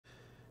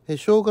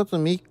正月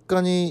3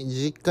日に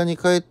実家に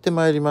帰って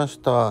まいりまし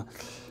た。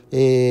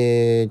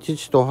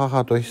父と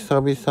母と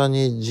久々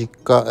に実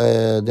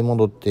家、で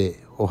戻っ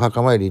てお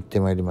墓参り行って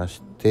まいりま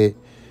して、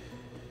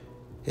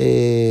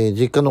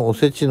実家のお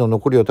せちの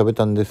残りを食べ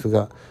たんです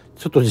が、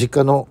ちょっと実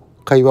家の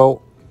会話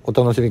をお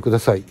楽しみくだ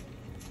さい。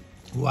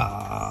う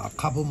わー、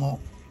かぶも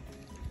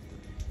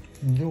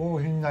上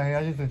品な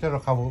味ついて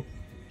る。かぶっ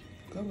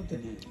て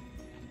ね、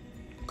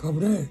か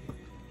ぶれ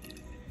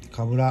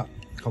かぶ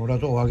ら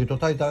とお揚げと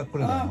炊いたこ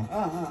れだよ。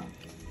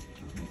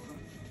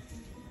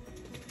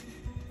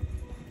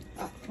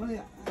これ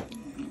や。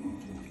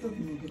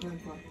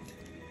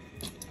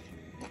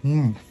う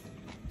ん。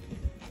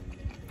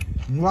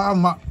うわー、う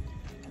まっ。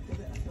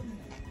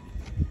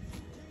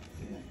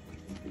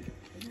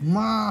う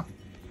ま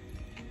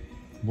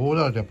ー。棒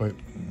だってやっぱり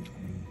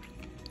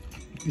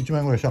1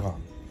万円ぐらいしたか。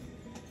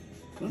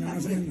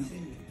7000円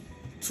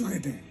つけ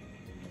て。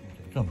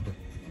ちょっと待っ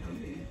て。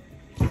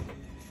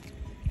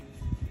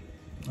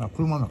あ、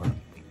車の中ね。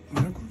あ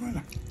れ車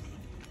だ。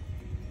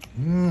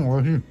美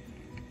味しい。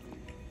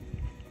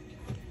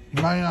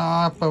うまいな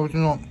ー、やっぱりうち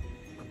の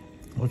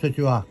おせ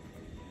ちは。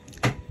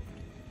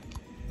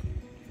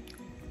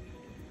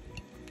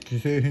既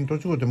製品と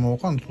違ってもうお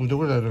かん作って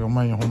くれたやつがう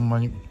まいね、ほんま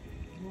に。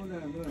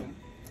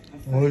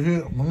おいしい、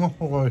ものす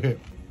ごくおいしい。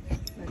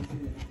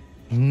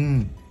う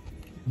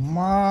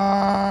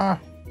ま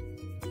ー。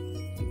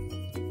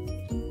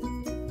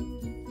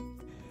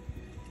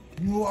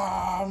う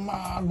わー、うま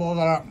ー、どう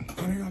だら。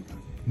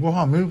ご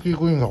飯ミルキー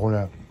クイーンかこれ。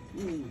やっ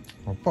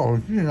ぱ美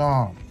味しい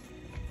な。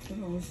そ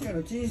の美味しいや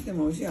ろ、チンして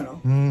も美味しいやろ。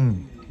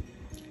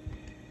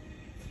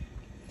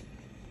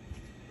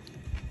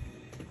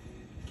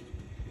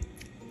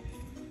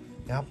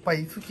やっぱ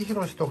り五木ひ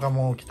ろしとか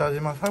も北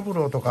島三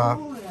郎とか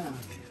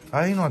あ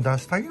あいうのは出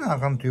したきなあ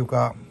かんという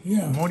か、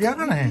盛り上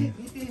がらへん。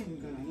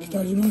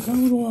北島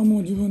三郎はも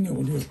う自分で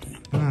おりよって。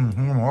分か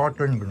っ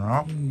てるんだけど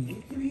な。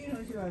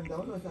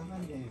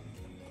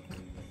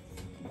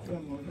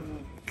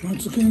マ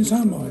ツケン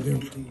サンバが出るっ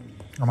て。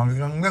マツ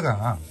ケンだから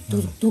な。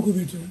特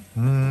別。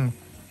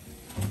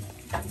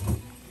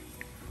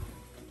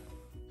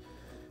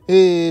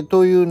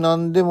という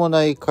何でも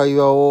ない会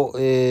話を、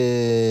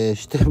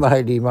してま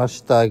いりま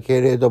したけ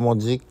れども、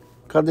実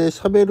家で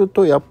喋る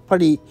とやっぱ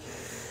り、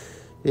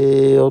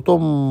おと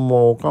ん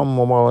もおかん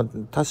もまあ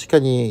確か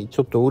にち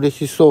ょっと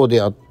嬉しそう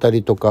であった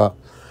りとか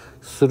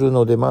する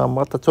ので、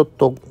またちょっ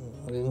と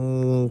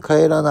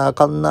帰らなあ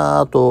かん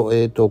なと、こう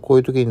い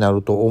う時にな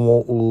ると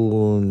思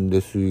うん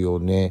ですよ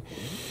ね。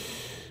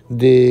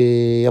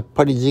で、やっ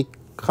ぱり実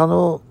家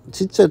の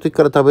ちっちゃい時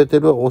から食べて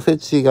るおせ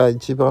ちが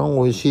一番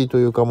美味しいと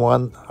いうか、も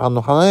う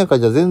華やか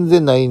じゃ全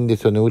然ないんで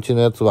すよね、うち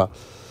のやつは。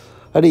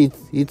あれ い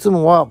つ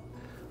もは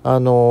あ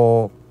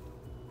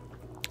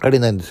れ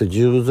なんですよ、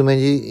重詰め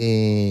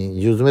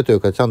という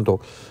かちゃんと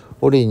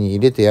折りに入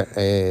れ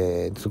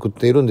て、作っ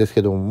ているんです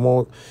けども、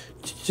もう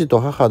父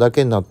と母だ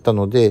けになった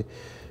ので、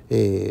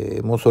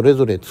もうそれ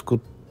ぞれ作っ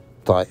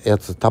たや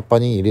つタッパ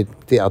に入れ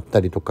てあった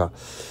りとか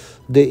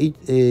で、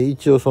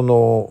一応そ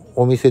の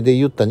お店で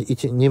言った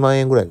2万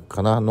円ぐらい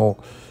かなの、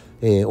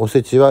お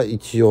せちは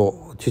一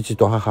応父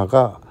と母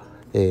が、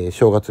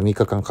正月3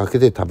日間かけ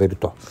て食べる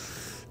と。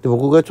で、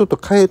僕がちょっと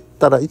帰っ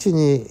たら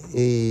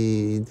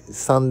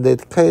123で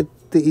帰っ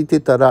ていて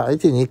たら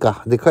12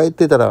かで帰っ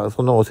てたら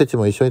そのおせち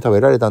も一緒に食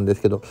べられたんで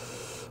すけど、ち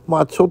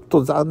ょっ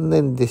と残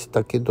念でし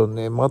たけど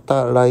ね、ま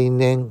た来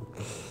年、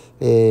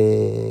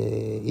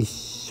一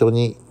緒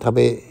に食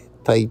べ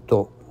たい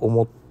と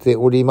思って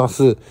おりま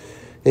す。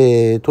と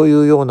い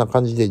うような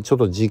感じでちょっ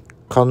と実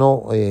家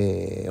の、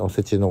お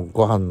せちの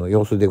ご飯の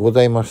様子でご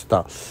ざいまし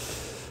た。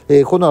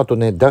この後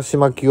ね、だし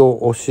巻き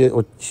を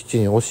父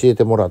に教え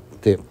てもらっ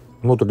て、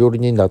元料理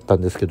人だった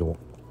んですけども、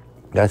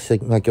だし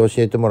巻き教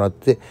えてもらっ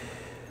て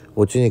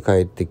お家に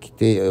帰ってき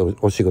て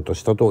お仕事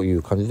したとい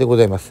う感じでご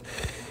ざいます。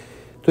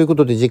というこ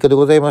とで実家で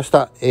ございまし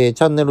た。チ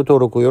ャンネル登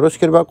録よろし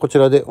ければこち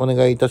らでお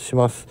願いいたし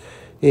ます。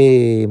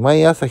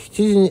毎朝7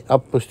時にアッ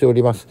プしてお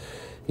ります。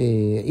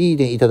いい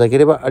ねいただけ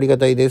ればありが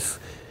たいです。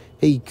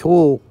今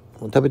日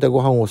食べた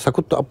ご飯をサ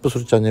クッとアップす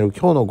るチャンネル、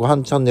今日のご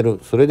飯チャンネ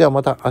ル。それでは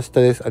また明日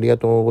です。ありが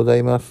とうござ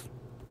います。